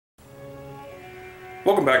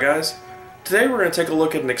Welcome back, guys. Today we're going to take a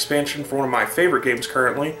look at an expansion for one of my favorite games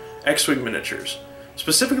currently, X-Wing Miniatures.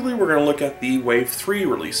 Specifically, we're going to look at the Wave 3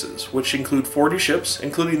 releases, which include 40 ships,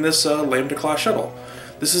 including this Lambda-class shuttle.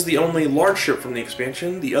 This is the only large ship from the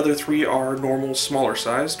expansion. The other three are normal, smaller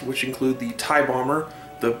sized, which include the TIE Bomber,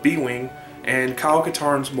 the B-Wing, and Kyle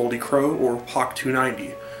Katarn's Moldy Crow, or Hawk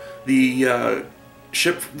 290. The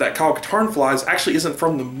ship that Kyle Katarn flies actually isn't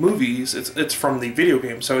from the movies, it's from the video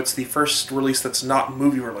game, so it's the first release that's not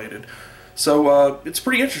movie related. So it's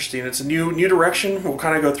pretty interesting. It's a new direction. We'll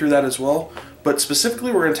kind of go through that as well. But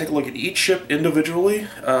specifically, we're going to take a look at each ship individually,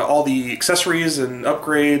 all the accessories and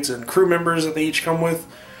upgrades and crew members that they each come with,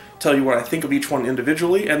 tell you what I think of each one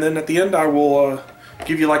individually, and then at the end I will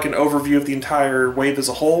give you like an overview of the entire wave as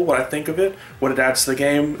a whole, what I think of it, what it adds to the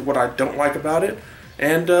game, what I don't like about it,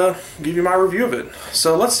 and give you my review of it.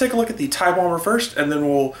 So let's take a look at the TIE Bomber first, and then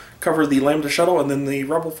we'll cover the Lambda Shuttle and then the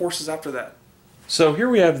Rebel Forces after that. So here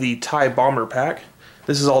we have the TIE Bomber pack.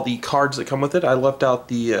 This is all the cards that come with it. I left out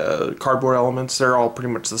the cardboard elements. They're all pretty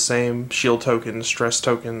much the same. Shield tokens, stress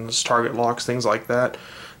tokens, target locks, things like that.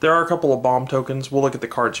 There are a couple of bomb tokens. We'll look at the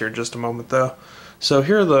cards here in just a moment though. So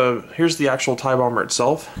here's the actual TIE Bomber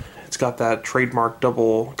itself. It's got that trademark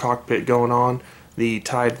double cockpit going on, the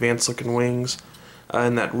TIE advanced looking wings,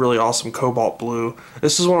 and that really awesome cobalt blue.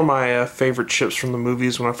 This is one of my favorite ships from the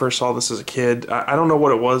movies when I first saw this as a kid. I don't know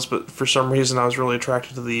what it was, but for some reason I was really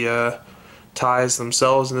attracted to the TIEs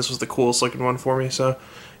themselves, and this was the coolest looking one for me. So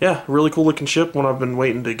yeah, really cool looking ship, one I've been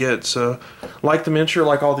waiting to get. So like the miniature,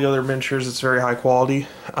 like all the other miniatures, it's very high quality.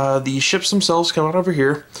 The ships themselves come out over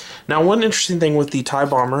here. Now one interesting thing with the TIE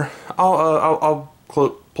Bomber, I'll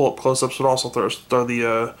pull up close-ups, but also throw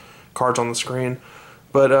the cards on the screen.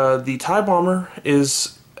 But the TIE Bomber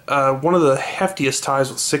is one of the heftiest TIEs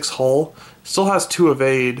with 6 hull. Still has 2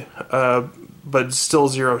 evade, but still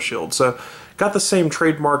 0 shield. So got the same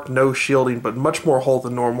trademark no shielding, but much more hull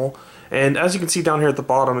than normal. And as you can see down here at the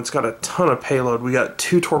bottom, it's got a ton of payload. We got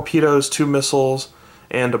 2 torpedoes, 2 missiles,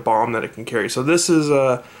 and a bomb that it can carry. So this is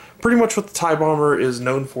pretty much what the TIE Bomber is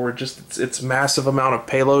known for, just its massive amount of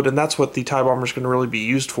payload, and that's what the TIE Bomber is going to really be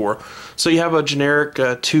used for. So you have a generic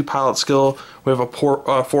 2 pilot skill, we have a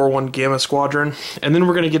 4-1 Gamma Squadron, and then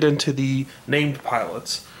we're going to get into the named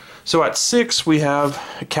pilots. So at 6 we have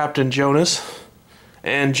Captain Jonas,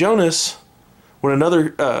 and Jonas, when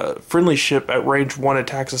another friendly ship at range 1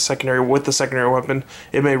 attacks a secondary with the secondary weapon,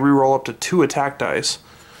 it may reroll up to 2 attack dice.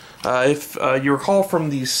 If you recall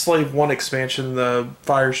from the Slave 1 expansion, the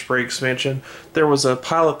Fire Spray expansion, there was a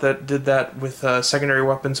pilot that did that with secondary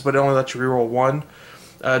weapons, but it only let you reroll 1.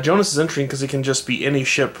 Jonas is interesting because it can just be any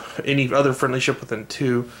ship, any other friendly ship within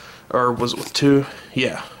 2, or was it with 2?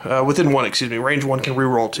 Yeah, within 1, excuse me. Range 1 can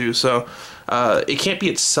reroll 2, so it can't be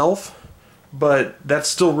itself, but that's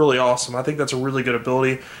still really awesome. I think that's a really good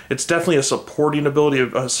ability. It's definitely a supporting ability,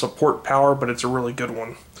 a support power, but it's a really good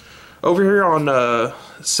one. Over here on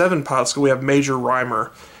 7 pilot skill, we have Major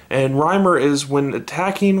Rhymer. And Rhymer is when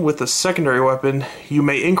attacking with a secondary weapon, you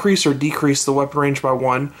may increase or decrease the weapon range by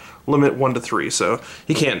 1, limit 1 to 3. So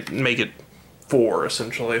he can't make it 4,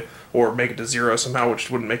 essentially, or make it to 0 somehow, which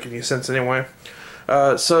wouldn't make any sense anyway.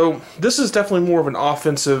 So this is definitely more of an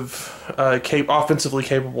offensively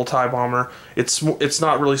capable TIE Bomber. It's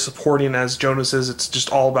not really supporting as Jonas is. It's just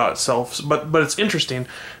all about itself. But it's interesting.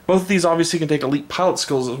 Both of these obviously can take elite pilot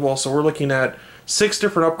skills as well. So we're looking at 6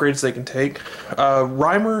 different upgrades they can take.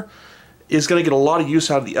 Rhymer is going to get a lot of use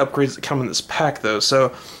out of the upgrades that come in this pack, though.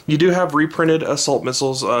 So you do have reprinted assault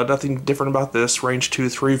missiles. Nothing different about this. Range 2,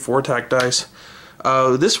 3, 4 attack dice.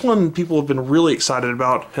 This one people have been really excited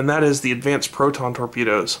about, and that is the advanced proton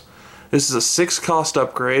torpedoes. This is a 6 cost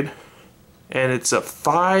upgrade, and it's a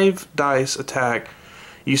 5 dice attack.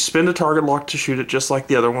 You spend a target lock to shoot it just like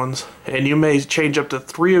the other ones, and you may change up to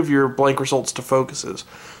 3 of your blank results to focuses.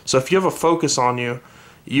 So if you have a focus on you,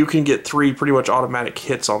 you can get 3 pretty much automatic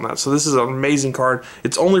hits on that. So this is an amazing card.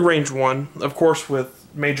 It's only range 1. Of course, with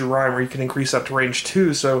Major Rhymer, you can increase up to range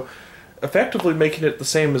 2, so effectively making it the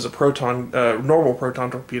same as a proton, normal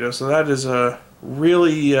proton torpedo. So that is a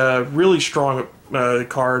really strong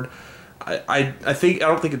card. I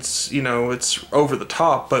don't think it's, you know, it's over the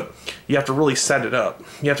top, but you have to really set it up.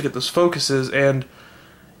 You have to get those focuses, and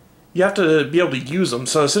you have to be able to use them.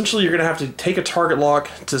 So essentially, you're going to have to take a target lock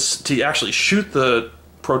to actually shoot the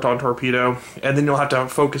proton torpedo, and then you'll have to have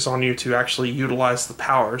a focus on you to actually utilize the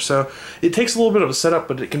power. So it takes a little bit of a setup,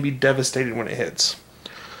 but it can be devastating when it hits.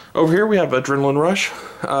 Over here we have Adrenaline Rush.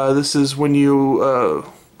 This is when you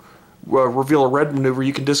reveal a red maneuver,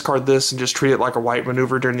 you can discard this and just treat it like a white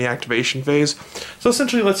maneuver during the activation phase. So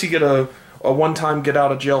essentially lets you get a a one-time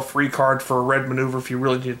get-out-of-jail-free card for a red maneuver if you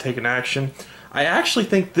really need to take an action. I actually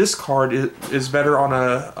think this card is better on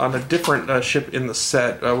a different ship in the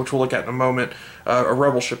set, which we'll look at in a moment, a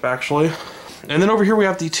rebel ship actually. And then over here we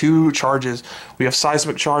have the 2 charges. We have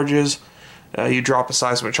seismic charges. You drop a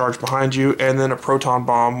seismic charge behind you, and then a proton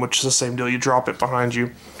bomb, which is the same deal. You drop it behind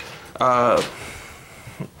you. The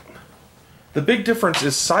big difference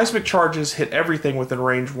is seismic charges hit everything within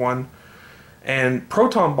range 1, and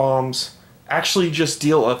proton bombs actually just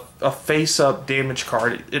deal a face-up damage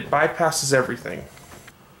card. It bypasses everything.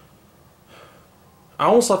 I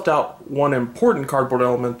almost left out one important cardboard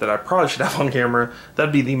element that I probably should have on camera.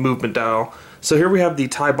 That'd be the movement dial. So here we have the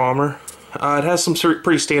TIE Bomber. It has some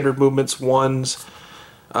pretty standard movements. 1s.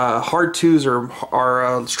 Hard 2s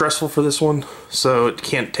are stressful for this one, so it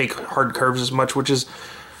can't take hard curves as much, which is,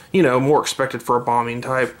 you know, more expected for a bombing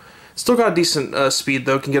type. Still got a decent speed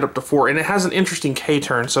though, can get up to 4, and it has an interesting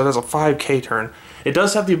K-turn, so it has a 5 K-turn. It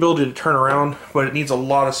does have the ability to turn around, but it needs a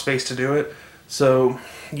lot of space to do it, so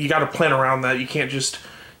you got to plan around that. You can't just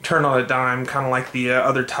turn on a dime, kind of like the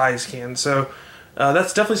other TIEs can. So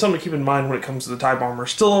that's definitely something to keep in mind when it comes to the TIE Bomber.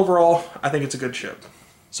 Still, overall, I think it's a good ship.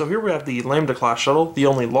 So here we have the Lambda-class shuttle, the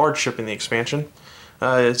only large ship in the expansion.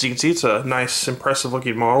 As you can see, it's a nice,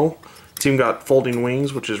 impressive-looking model. It's even got folding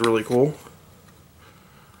wings, which is really cool.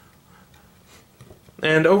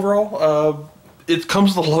 And overall, it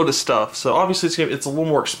comes with a load of stuff. So obviously it's a little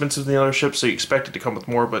more expensive than the other ships, so you expect it to come with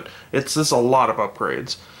more, but it's a lot of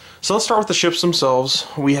upgrades. So let's start with the ships themselves.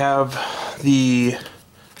 We have the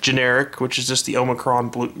generic, which is just the Omicron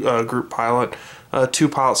group pilot, 2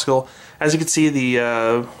 pilot skill. As you can see,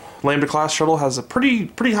 the Lambda class shuttle has a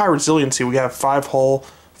pretty high resiliency. We have 5 hull,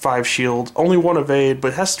 5 shield, only 1 evade,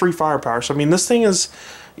 but it has 3 firepower. So I mean, this thing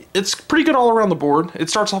it's pretty good all around the board. It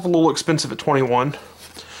starts off a little expensive at 21.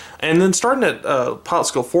 And then starting at pilot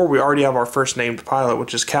skill 4, we already have our first named pilot,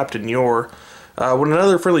 which is Captain Yor. When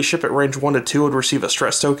another friendly ship at range 1 to 2 would receive a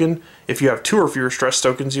stress token, if you have 2 or fewer stress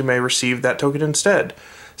tokens, you may receive that token instead.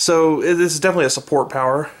 So this is definitely a support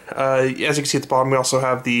power. As you can see at the bottom, we also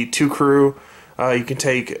have the 2 crew. You can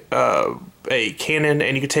take a cannon,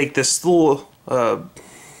 and you can take this little, I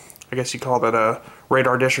guess you call that a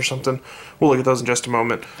radar dish or something. We'll look at those in just a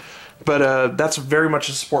moment. But that's very much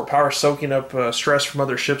a support power, soaking up stress from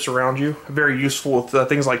other ships around you. Very useful with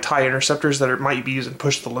things like TIE interceptors that might be used and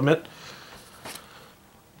push the limit.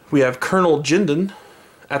 We have Colonel Jindon.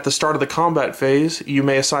 At the start of the combat phase, you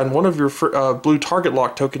may assign one of your blue target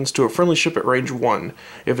lock tokens to a friendly ship at range 1,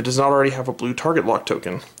 if it does not already have a blue target lock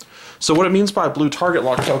token. So what it means by a blue target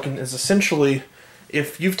lock token is essentially,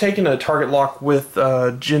 if you've taken a target lock with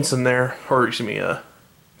Jindon there,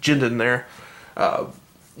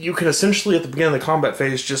 you can essentially at the beginning of the combat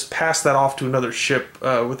phase just pass that off to another ship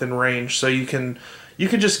within range. So you can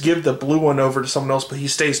just give the blue one over to someone else, but he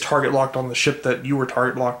stays target locked on the ship that you were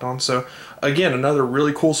target locked on. So again, another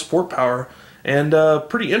really cool support power, and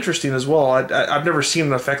pretty interesting as well. I've never seen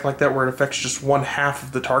an effect like that where it affects just 1/2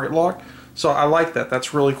 of the target lock. So I like that.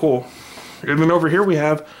 That's really cool. And then over here we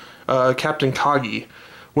have Captain Kagi.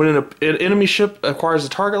 When an enemy ship acquires a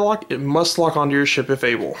target lock, it must lock onto your ship if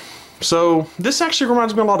able. So this actually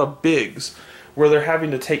reminds me a lot of Biggs, where they're having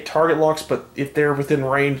to take target locks, but if they're within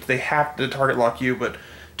range, they have to target lock you. But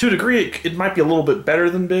to a degree, it might be a little bit better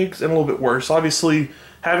than Biggs and a little bit worse. Obviously,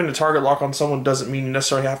 having to target lock on someone doesn't mean you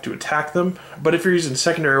necessarily have to attack them. But if you're using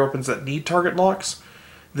secondary weapons that need target locks,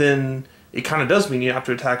 then it kind of does mean you have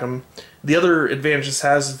to attack them. The other advantage this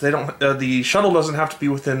has is the shuttle doesn't have to be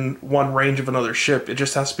within one range of another ship. It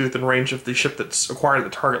just has to be within range of the ship that's acquired the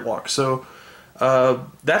target lock. So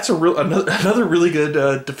that's another really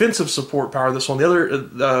good defensive support power. This one, the other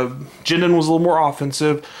Jindon was a little more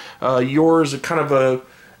offensive. Yours kind of a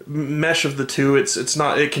mesh of the two.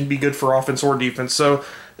 It can be good for offense or defense. So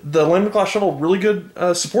the Lambda class shuttle, really good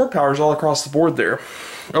support powers all across the board there.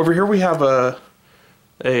 Over here we have a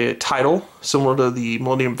title similar to the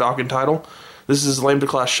Millennium Falcon title. This is Lambda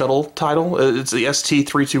class shuttle title. It's the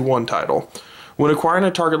ST-321 title. When acquiring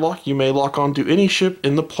a target lock, you may lock onto any ship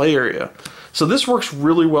in the play area. So this works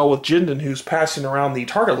really well with Jindon, who's passing around the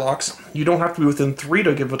target locks. You don't have to be within 3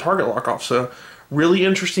 to give a target lock off. So really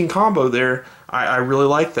interesting combo there. I really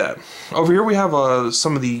like that. Over here we have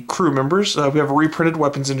some of the crew members. We have a reprinted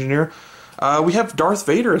weapons engineer. We have Darth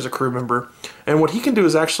Vader as a crew member. And what he can do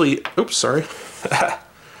is actually... Oops, sorry.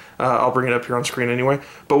 I'll bring it up here on screen anyway.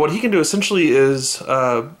 But what he can do essentially is...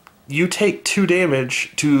 you take 2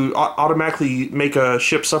 damage to automatically make a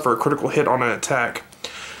ship suffer a critical hit on an attack.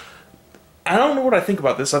 I don't know what I think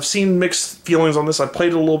about this. I've seen mixed feelings on this. I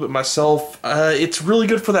played it a little bit myself. It's really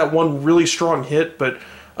good for that one really strong hit, but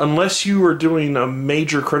unless you are doing a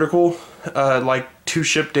major critical, like 2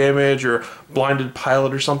 ship damage or blinded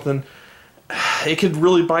pilot or something, it could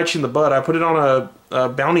really bite you in the butt. I put it on a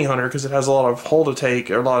bounty hunter because it has a lot of hull to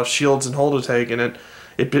take, or a lot of shields and hull to take, and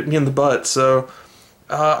it bit me in the butt. So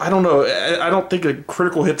I don't know. I don't think a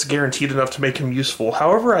critical hit's guaranteed enough to make him useful.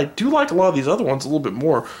 However, I do like a lot of these other ones a little bit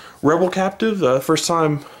more. Rebel Captive, first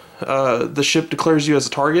time the ship declares you as a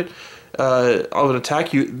target of an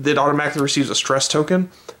attack, it automatically receives a stress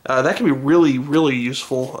token. That can be really, really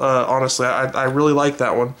useful, honestly. I really like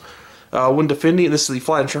that one. When defending, this is the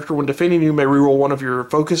flight instructor, when defending you may reroll one of your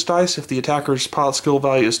focus dice if the attacker's pilot skill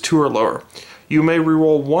value is 2 or lower. You may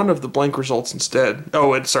reroll one of the blank results instead.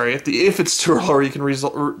 Oh, and sorry, if it's 2 or lower, you can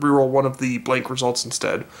reroll one of the blank results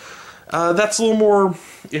instead. That's a little more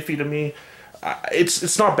iffy to me.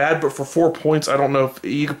 It's not bad, but for 4 points, I don't know if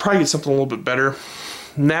you could probably get something a little bit better.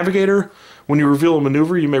 Navigator, when you reveal a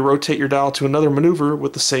maneuver, you may rotate your dial to another maneuver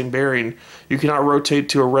with the same bearing. You cannot rotate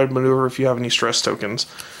to a red maneuver if you have any stress tokens.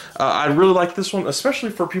 I really like this one,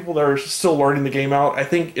 especially for people that are still learning the game out. I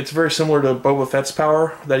think it's very similar to Boba Fett's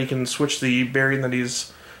power, that he can switch the bearing that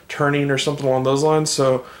he's turning or something along those lines.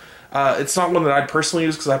 So it's not one that I'd personally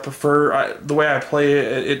use because I prefer, the way I play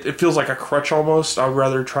it, it feels like a crutch almost. I'd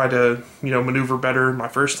rather try to, maneuver better my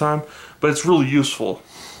first time, but it's really useful.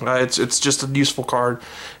 It's just a useful card.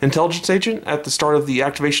 Intelligence Agent, at the start of the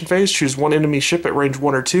activation phase, choose one enemy ship at range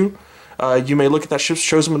 1 or 2. You may look at that ship's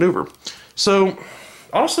chosen maneuver. So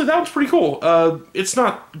honestly, that one's pretty cool. It's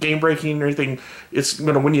not game-breaking or anything. It's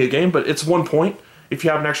going to win you a game, but it's 1 point. If you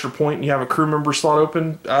have an extra point and you have a crew member slot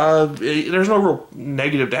open, there's no real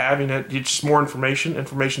negative to having it. It's just more information.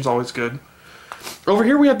 Information's always good. Over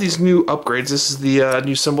here we have these new upgrades. This is the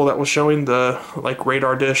new symbol that was showing, the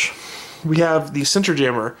radar dish. We have the Center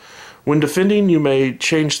Jammer. When defending, you may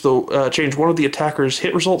change one of the attacker's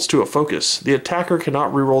hit results to a focus. The attacker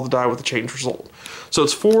cannot reroll the die with a changed result. So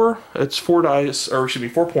it's 4 dice, or excuse me,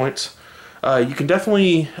 4 points. You can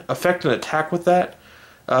definitely affect an attack with that.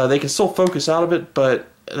 They can still focus out of it, but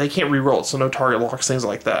they can't reroll it, so no target locks, things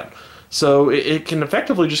like that. So it can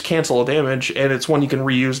effectively just cancel a damage, and it's one you can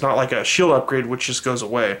reuse, not like a shield upgrade, which just goes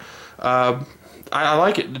away. I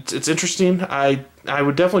like it. It's interesting. I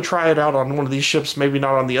would definitely try it out on one of these ships, maybe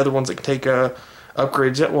not on the other ones that can take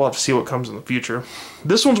upgrades yet. We'll have to see what comes in the future.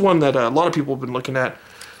 This one's one that a lot of people have been looking at.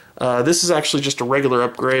 This is actually just a regular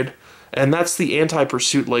upgrade, and that's the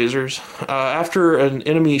anti-pursuit lasers. After an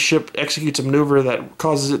enemy ship executes a maneuver that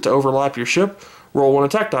causes it to overlap your ship, roll 1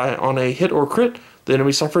 attack die. On a hit or crit, the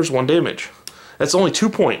enemy suffers 1 damage. That's only 2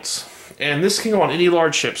 points, and this can go on any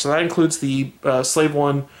large ship, so that includes the Slave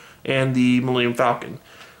One and the Millennium Falcon.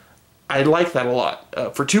 I like that a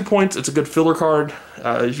lot. For 2 points, it's a good filler card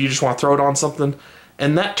if you just want to throw it on something.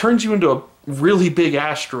 And that turns you into a really big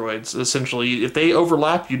asteroids, essentially. If they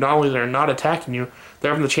overlap you, not only they're not attacking you,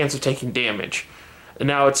 they're having the chance of taking damage. And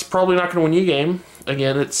now, it's probably not going to win you a game.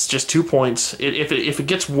 Again, it's just 2 points. If it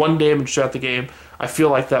gets 1 damage throughout the game, I feel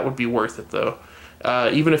like that would be worth it, though.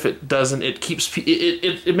 Even if it doesn't,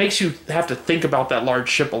 it makes you have to think about that large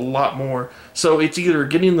ship a lot more. So it's either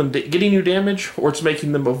getting you damage, or it's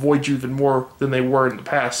making them avoid you even more than they were in the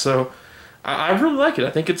past. So I really like it.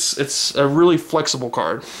 I think it's a really flexible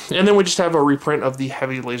card. And then we just have a reprint of the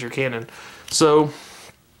heavy laser cannon. So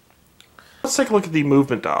let's take a look at the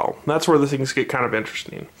movement dial. That's where the things get kind of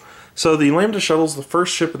interesting. So the Lambda Shuttle is the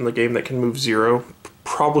first ship in the game that can move 0.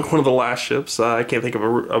 Probably one of the last ships. I can't think of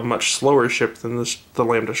a much slower ship than the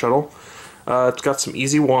Lambda Shuttle. It's got some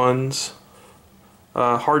easy 1s.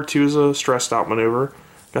 Hard 2 is a stressed out maneuver.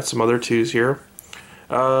 Got some other 2s here.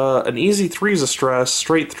 An easy 3 is a stress,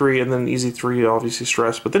 straight 3, and then an easy 3 obviously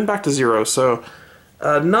stress, but then back to 0. So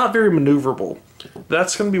not very maneuverable.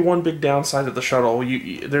 That's going to be one big downside of the shuttle.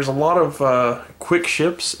 There's a lot of quick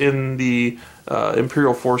ships in the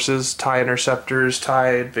Imperial Forces. TIE Interceptors, TIE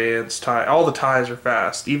Advanced, all the TIEs are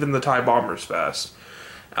fast. Even the TIE Bomber's fast.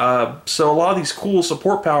 So a lot of these cool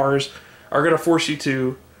support powers are going to force you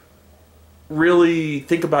to really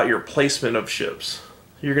think about your placement of ships.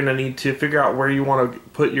 You're going to need to figure out where you want to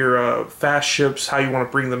put your fast ships, how you want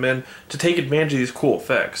to bring them in to take advantage of these cool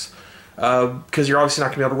effects. Because you're obviously not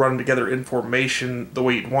going to be able to run them together in formation the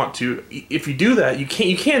way you'd want to. If you do that, you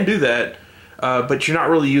can do that, but you're not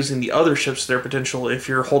really using the other ships to their potential if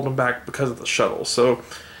you're holding them back because of the shuttle. So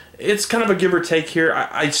it's kind of a give or take here.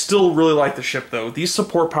 I still really like the ship, though. These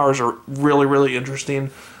support powers are really, really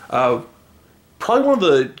interesting. Probably one of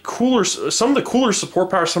the cooler, some of the cooler support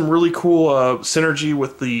powers, some really cool synergy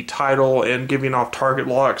with the title and giving off target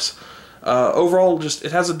locks. Overall, just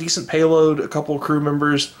it has a decent payload, a couple of crew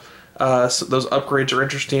members. So those upgrades are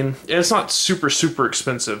interesting, and it's not super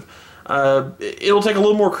expensive. It'll take a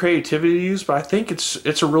little more creativity to use, but I think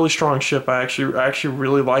it's a really strong ship. I actually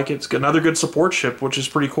really like it. It's another good support ship, which is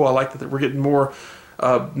pretty cool. I like that we're getting more,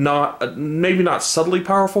 not maybe not subtly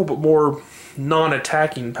powerful, but more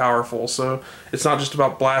non-attacking powerful. So it's not just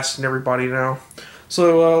about blasting everybody now.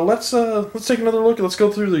 So let's take another look. Let's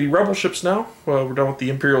go through the Rebel ships now. We're done with the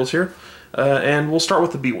Imperials here, and we'll start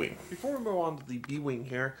with the B-wing. Before we move on to the B-wing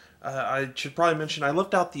here, I should probably mention I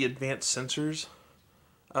left out the advanced sensors.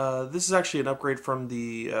 This is actually an upgrade from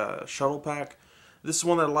the shuttle pack. This is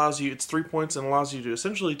one that allows you, it's 3 points, and allows you to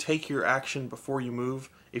essentially take your action before you move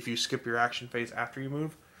if you skip your action phase after you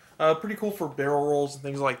move. Pretty cool for barrel rolls and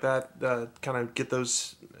things like that. Kind of get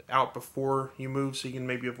those out before you move so you can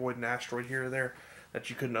maybe avoid an asteroid here or there that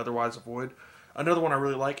you couldn't otherwise avoid. Another one I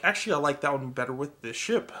really like, actually I like that one better with this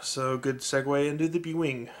ship, so good segue into the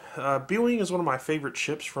B-wing. B-wing is one of my favorite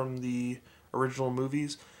ships from the original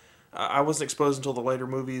movies. I wasn't exposed until the later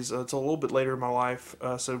movies, until a little bit later in my life,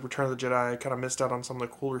 so Return of the Jedi, I kind of missed out on some of the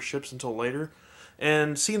cooler ships until later.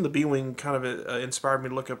 And seeing the B-wing kind of inspired me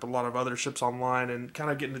to look up a lot of other ships online and kind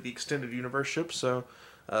of get into the extended universe ships, so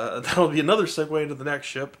that'll be another segue into the next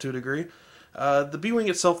ship to a degree. The B-wing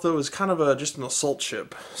itself, though, is kind of just an assault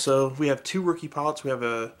ship. So we have 2 rookie pilots. We have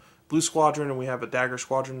a Blue Squadron and we have a Dagger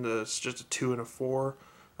Squadron. That's just a 2 and a 4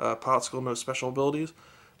 pilot skill, no special abilities.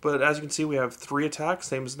 But as you can see, we have 3 attacks,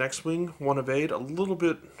 same as next wing, 1 evade, a little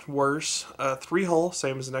bit worse, 3 hull,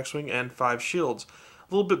 same as the next wing, and 5 shields,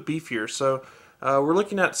 a little bit beefier. So we're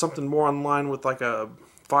looking at something more in line with like a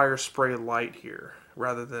fire spray light here,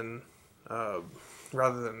 rather than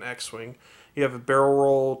X-wing. You have a barrel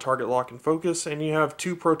roll, target lock, and focus, and you have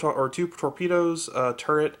 2 torpedoes,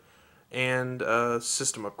 turret, and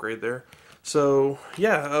system upgrade there. So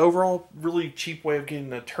yeah, overall, really cheap way of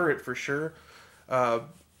getting a turret for sure.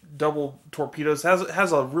 Double torpedoes,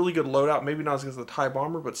 has a really good loadout, maybe not as good as the TIE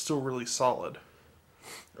Bomber, but still really solid.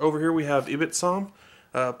 Over here we have Ibitsam,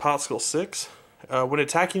 pilot skill 6. When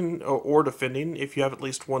attacking or defending, if you have at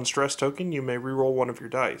least 1 stress token, you may reroll 1 of your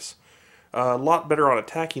dice. A lot better on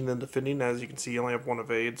attacking than defending, as you can see you only have 1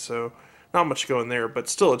 evade, so not much going there, but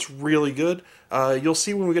still it's really good. You'll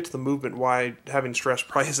see when we get to the movement why having stress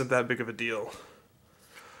probably isn't that big of a deal.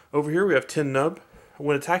 Over here we have Tin Nub.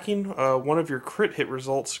 When attacking, 1 of your crit hit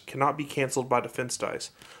results cannot be cancelled by defense dice.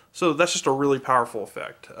 So that's just a really powerful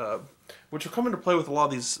effect, which will come into play with a lot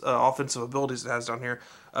of these offensive abilities it has down here.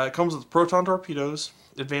 It comes with proton torpedoes,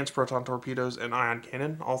 advanced proton torpedoes, and ion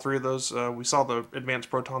cannon. All 3 of those, we saw the advanced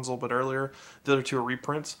protons a little bit earlier. The other 2 are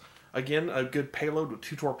reprints. Again, a good payload with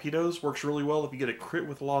 2 torpedoes. Works really well if you get a crit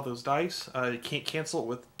with a lot of those dice. You can't cancel it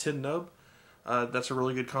with Tin Nub. That's a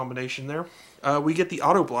really good combination there. We get the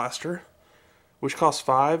Auto Blaster, which costs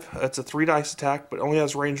 5. It's a 3 dice attack, but only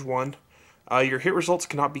has range 1. Your hit results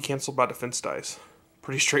cannot be cancelled by defense dice.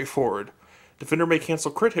 Pretty straightforward. Defender may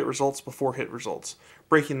cancel crit hit results before hit results,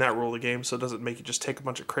 breaking that rule of the game so it doesn't make you just take a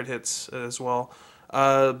bunch of crit hits as well.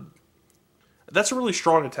 That's a really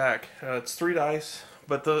strong attack. It's 3 dice,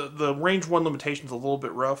 but the range 1 limitation is a little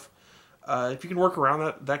bit rough. If you can work around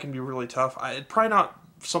that, that can be really tough. It's probably not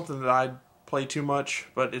something that I'd play too much,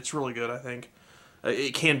 but it's really good, I think.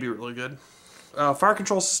 It can be really good. Fire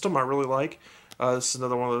control system I really like. This is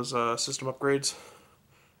another one of those system upgrades.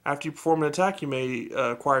 After you perform an attack, you may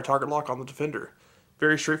acquire target lock on the defender.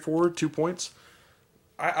 Very straightforward, 2 points.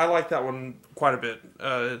 I like that one quite a bit.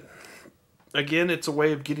 Again, it's a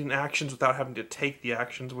way of getting actions without having to take the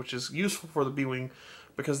actions, which is useful for the B-Wing,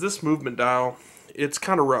 because this movement dial, it's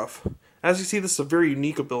kind of rough. As you see, this is a very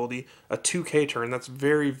unique ability, a 2K turn. That's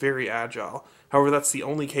very, very agile. However, that's the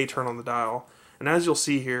only K turn on the dial. And as you'll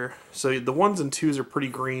see here, so the 1s and 2s are pretty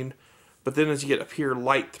green, but then as you get up here,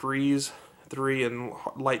 light 3s, 3 and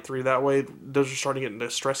light 3 that way, those are starting to get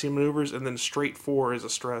into stressing maneuvers, and then straight 4 is a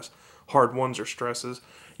stress, hard 1s are stresses.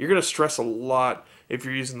 You're going to stress a lot if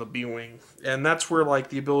you're using the B-Wing, and that's where like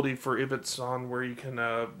the ability for Ibit's where you can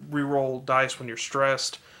reroll dice when you're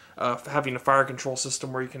stressed, having a fire control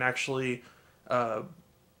system where you can actually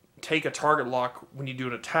take a target lock when you do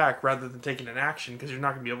an attack rather than taking an action, because you're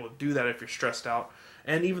not going to be able to do that if you're stressed out.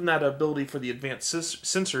 And even that ability for the advanced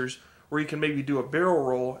sensors where you can maybe do a barrel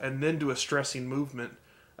roll and then do a stressing movement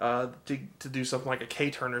to do something like a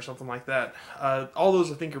K-turn or something like that. All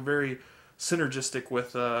those I think are very synergistic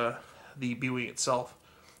with the B-Wing itself.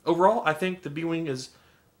 Overall, I think the B-Wing is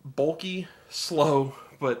bulky, slow,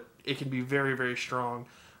 but it can be very, very strong.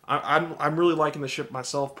 I'm really liking the ship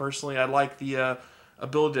myself personally. I like the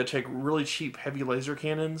ability to take really cheap heavy laser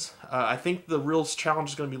cannons. I think the real challenge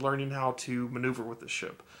is going to be learning how to maneuver with this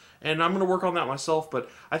ship. and I'm going to work on that myself. But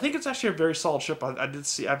I think it's actually a very solid ship.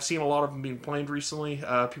 I've seen a lot of them being planed recently.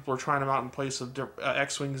 People are trying them out in place of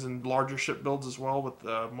X-wings and larger ship builds as well, with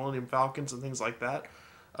Millennium Falcons and things like that.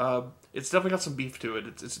 It's definitely got some beef to it.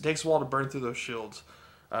 It takes a while to burn through those shields.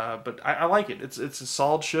 But I like it. It's a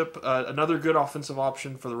solid ship. Another good offensive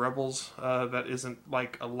option for the Rebels that isn't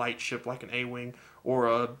like a light ship like an A-Wing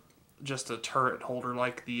or just a turret holder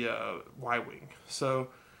like the Y-Wing. So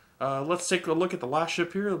let's take a look at the last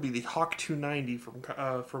ship here. It'll be the Hawk 290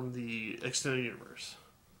 from the Extended Universe.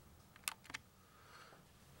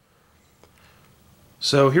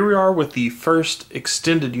 So here we are with the first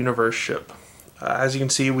Extended Universe ship. As you can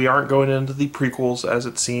see, we aren't going into the prequels as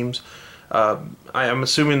it seems. I am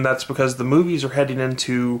assuming that's because the movies are heading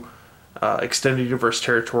into Extended Universe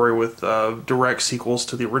territory with direct sequels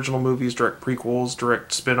to the original movies, direct prequels,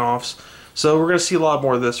 direct spin-offs. So we're going to see a lot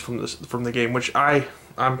more of this from the game, which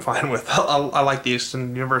I'm fine with. I like the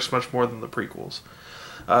Extended Universe much more than the prequels.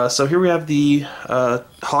 So here we have the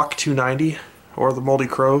Hawk 290, or the Moldy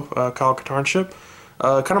Crow Kyle Katarn ship.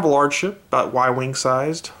 Kind of a large ship, about Y-wing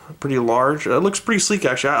sized, pretty large. It looks pretty sleek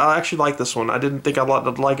actually. I actually like this one. I didn't think I'd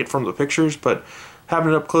like it from the pictures, but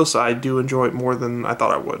having it up close, I do enjoy it more than I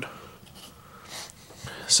thought I would.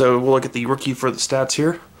 So we'll look at the rookie for the stats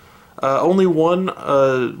here. Only one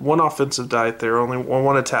offensive diet there, only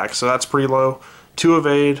one attack, so that's pretty low. 2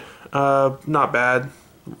 evade, not bad.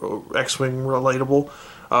 X-wing relatable.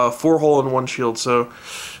 4 hull and 1 shield, so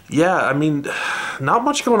yeah, I mean, not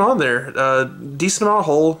much going on there. Decent amount of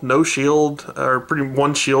hull, no shield, or pretty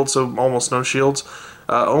 1 shield, so almost no shields.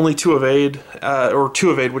 Only 2 evade, or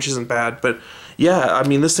 2 evade, which isn't bad, but yeah, I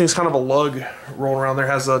mean, this thing's kind of a lug rolling around there.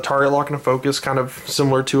 Has a target lock and a focus, kind of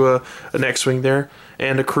similar to an X-wing there,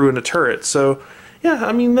 and a crew and a turret. So yeah,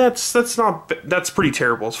 I mean, that's pretty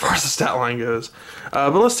terrible as far as the stat line goes.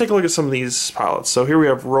 But let's take a look at some of these pilots. So here we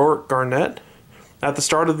have Rourke Garnett. At the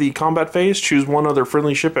start of the combat phase, choose one other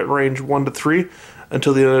friendly ship at range 1 to 3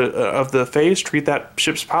 until the end of the phase. Treat that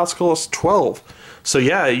ship's pilot skill as 12. So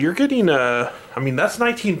yeah, you're getting I mean, that's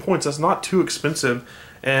 19 points. That's not too expensive,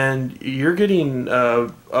 and you're getting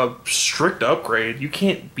a strict upgrade. You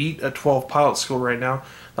can't beat a 12 pilot skill right now.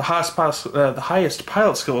 The highest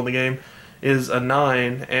pilot skill in the game is a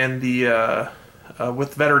 9, and the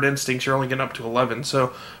with veteran instincts, you're only getting up to 11. So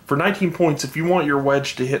for 19 points, if you want your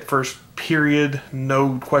wedge to hit first period,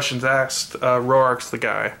 no questions asked, Roark's the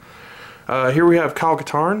guy. Here we have Kyle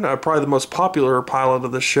Katarn, probably the most popular pilot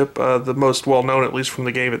of the ship, the most well-known, at least from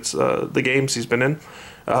the game. It's the games he's been in.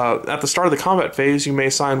 At the start of the combat phase, you may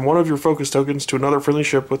assign one of your focus tokens to another friendly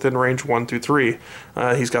ship within range 1 through 3.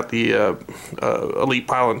 He's got the elite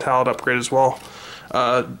pilot and talent upgrade as well.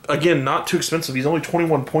 Again, not too expensive. He's only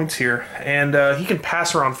 21 points here, and he can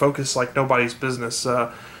pass around focus like nobody's business.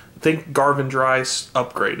 I think Garvin Dry's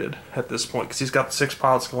upgraded at this point because he's got the 6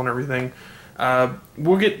 pilot skill and everything.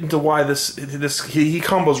 We'll get into why he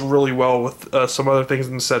combos really well with some other things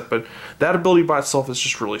in the set, but that ability by itself is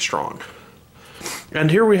just really strong. And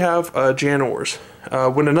here we have Jan Ors.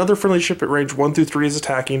 When another friendly ship at range 1 through 3 is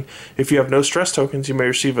attacking, if you have no stress tokens, you may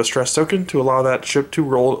receive a stress token to allow that ship to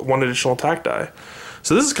roll 1 additional attack die.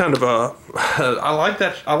 So this is kind of I like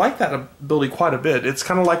that ability quite a bit. It's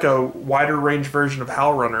kind of like a wider range version of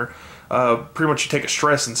Howl Runner. Pretty much you take a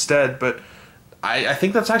stress instead, but I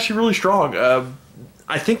think that's actually really strong.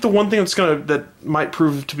 I think the one thing that might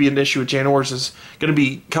prove to be an issue with Jan Ors is going to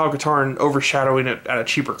be Kyle Katarn overshadowing it at a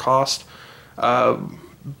cheaper cost.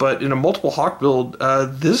 But in a multiple Hawk build,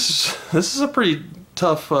 this is a pretty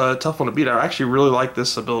tough one to beat. I actually really like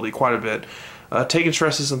this ability quite a bit. Taking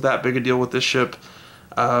stress isn't that big a deal with this ship.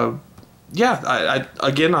 Yeah, I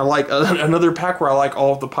like another pack where I like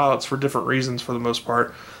all of the pilots for different reasons for the most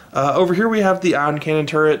part. Over here we have the ion cannon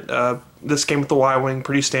turret. This came with the Y-wing,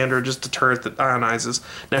 pretty standard, just a turret that ionizes.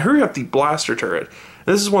 Now here we have the blaster turret.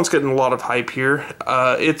 This is one's getting a lot of hype here.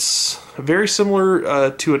 It's very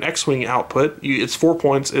similar to an X-wing output. It's 4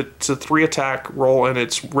 points. It's a 3 attack roll, and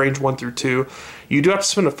it's range 1 through 2. You do have to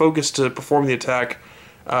spend a focus to perform the attack,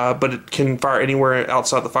 but it can fire anywhere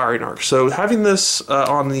outside the firing arc. So having this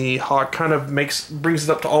on the Hawk kind of brings it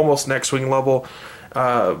up to almost an X-wing level.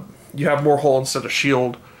 You have more hull instead of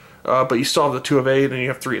shield, but you still have the 2 evade and you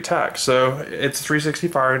have 3 attacks. So it's a 360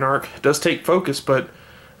 firing arc. It does take focus, but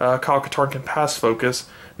Kyle Katarn can pass focus.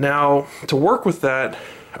 Now, to work with that,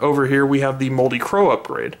 over here we have the Moldy Crow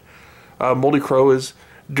upgrade. Moldy Crow is,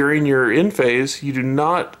 during your end phase, you do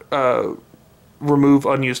not remove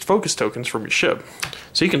unused focus tokens from your ship.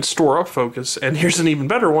 So you can store up focus, and here's an even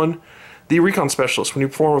better one. the Recon Specialist. When you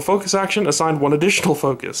perform a focus action, assign 1 additional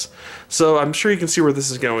focus. So I'm sure you can see where this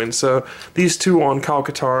is going. So these 2 on Kyle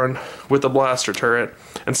Katarn with the blaster turret,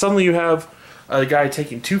 and suddenly you have a guy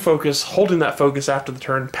taking 2 focus, holding that focus after the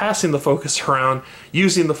turn, passing the focus around,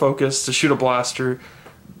 using the focus to shoot a blaster.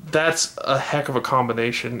 That's a heck of a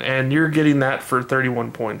combination, and you're getting that for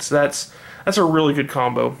 31 points. That's a really good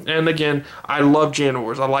combo. And again, I love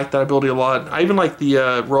Janwars. I like that ability a lot. I even like the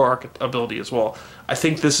Roark ability as well. I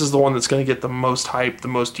think this is the one that's going to get the most hype, the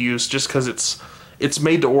most use, just because it's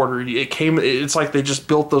made to order. It's like they just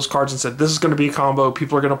built those cards and said, this is going to be a combo.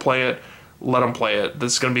 People are going to play it. Let them play it.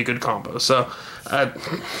 This is going to be a good combo. So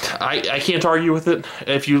I can't argue with it.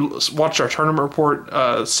 If you watch our tournament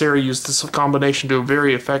report, Sarah used this combination to a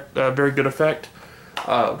very good effect.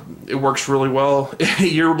 It works really well.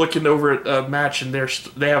 You're looking over at a match and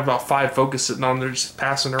they have about 5 focus sitting on there, just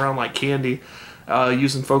passing around like candy,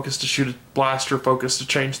 using focus to shoot a blaster, focus to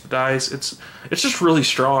change the dice. It's just really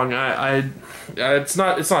strong. It's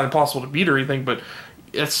not impossible to beat or anything, but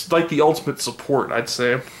it's like the ultimate support, I'd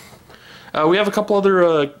say. We have a couple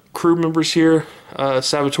other crew members here.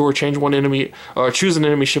 Saboteur, choose an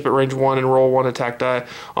enemy ship at range 1 and roll 1 attack die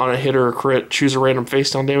on a hit or a crit. Choose a random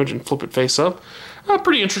face down damage and flip it face up.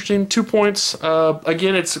 Pretty interesting. 2 points.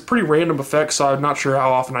 Again, it's a pretty random effect, so I'm not sure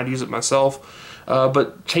how often I'd use it myself.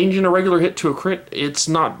 But changing a regular hit to a crit, it's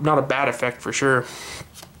not a bad effect for sure.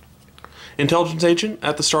 Intelligence Agent,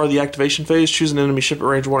 at the start of the activation phase, choose an enemy ship at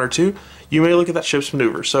range 1 or 2. You may look at that ship's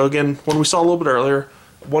maneuver. So again, when we saw a little bit earlier,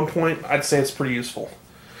 1 point, I'd say it's pretty useful.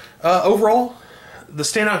 Overall, the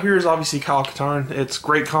standout here is obviously Kyle Katarn. It's a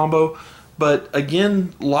great combo, but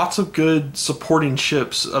again, lots of good supporting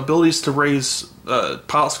ships. Abilities to raise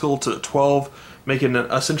pilot skill to 12, making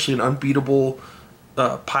essentially an unbeatable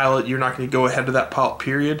pilot. You're not going to go ahead of that pilot,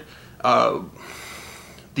 period.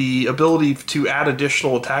 The ability to add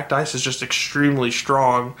additional attack dice is just extremely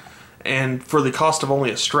strong, and for the cost of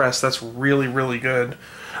only a stress, that's really, really good.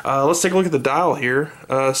 Let's take a look at the dial here.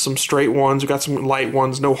 Some straight ones. We've got some light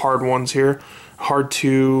ones, no hard ones here. Hard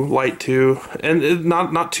 2, light 2, and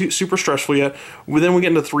not too super stressful yet. Then we get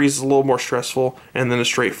into 3s, it's a little more stressful, and then a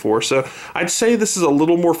straight 4. So I'd say this is a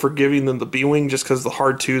little more forgiving than the B-Wing, just because the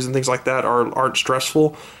hard 2s and things like that aren't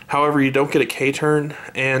stressful. However, you don't get a K-turn,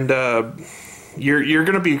 and you're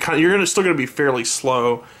still gonna be fairly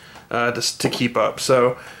slow to keep up.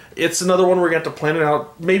 So it's another one where we have to plan it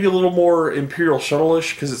out maybe a little more Imperial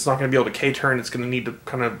Shuttle-ish, because it's not going to be able to K-turn. It's going to need to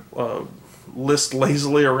kind of list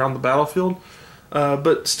lazily around the battlefield.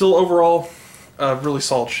 But still, overall, a really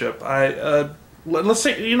solid ship. Let's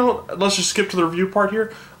just skip to the review part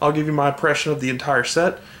here. I'll give you my impression of the entire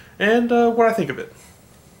set and what I think of it.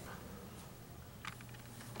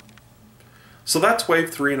 So that's Wave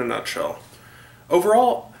 3 in a nutshell.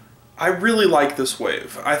 Overall, I really like this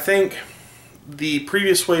wave. I think the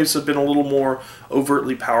previous waves have been a little more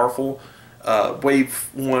overtly powerful. Wave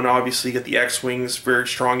 1, obviously, you get the X-Wings, very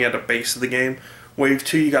strong at the base of the game. Wave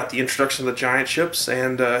 2, you got the introduction of the giant ships,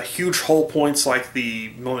 and huge hull points like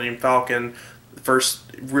the Millennium Falcon, the first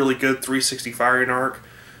really good 360 firing arc,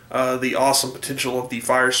 the awesome potential of the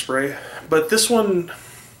fire spray. But this one,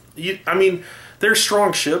 they're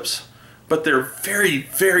strong ships, but they're very,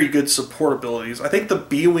 very good support abilities. I think the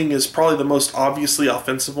B-Wing is probably the most obviously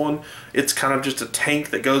offensive one. It's kind of just a tank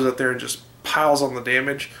that goes out there and just piles on the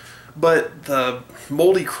damage. But the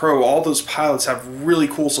Moldy Crow, all those pilots have really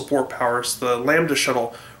cool support powers. The Lambda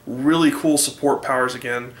Shuttle, really cool support powers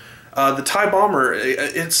again. The TIE Bomber,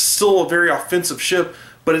 it's still a very offensive ship,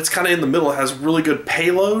 but it's kind of in the middle. It has really good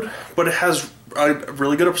payload, but it has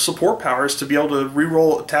really good support powers to be able to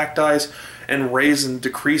reroll attack dice and raise and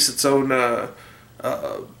decrease its own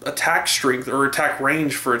attack strength or attack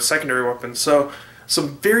range for its secondary weapons. So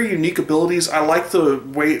some very unique abilities. I like the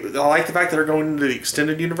fact that they're going into the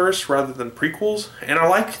extended universe rather than prequels, and I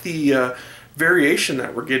like the variation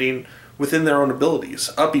that we're getting within their own abilities,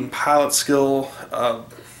 upping pilot skill,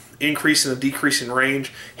 increasing and decreasing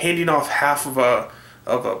range, handing off half of a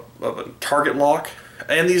target lock,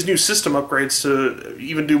 and these new system upgrades to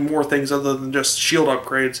even do more things other than just shield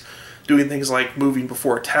upgrades, doing things like moving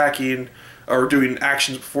before attacking, or doing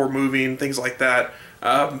actions before moving, things like that.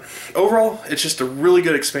 Overall, it's just a really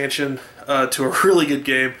good expansion to a really good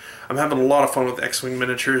game. I'm having a lot of fun with X-Wing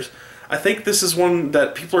miniatures. I think this is one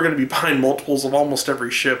that people are going to be buying multiples of almost every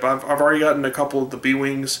ship. I've already gotten a couple of the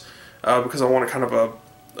B-Wings because I want a kind of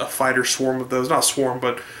a fighter swarm of those. Not swarm,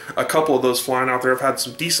 but a couple of those flying out there. I've had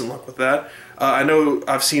some decent luck with that. I know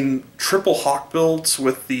I've seen triple Hawk builds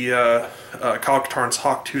with the Kyle Katarn's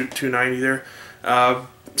Hawk 290 there.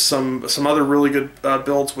 some other really good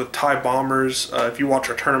builds with TIE bombers. If you watch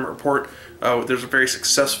our tournament report, there's a very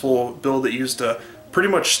successful build that used a pretty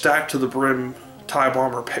much stacked to the brim TIE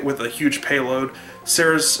bomber with a huge payload.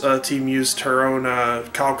 Sarah's team used her own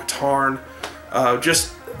Kyle Katarn.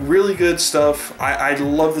 Just really good stuff. I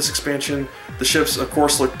love this expansion. The ships, of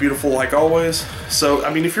course, look beautiful like always. So,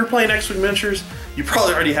 I mean, if you're playing X-Wing miniatures, you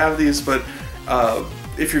probably already have these, but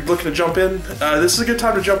if you're looking to jump in, this is a good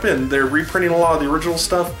time to jump in. They're reprinting a lot of the original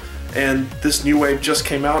stuff, and this new wave just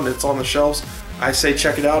came out and it's on the shelves. I say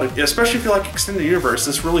check it out, especially if you like Extended Universe.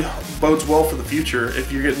 This really bodes well for the future.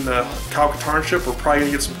 If you're getting the Kyle Katarn ship, we're probably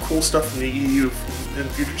going to get some cool stuff from the EU in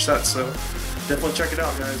future sets, so definitely check it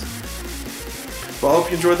out, guys. Well, I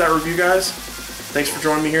hope you enjoyed that review, guys. Thanks for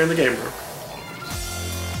joining me here in the game room.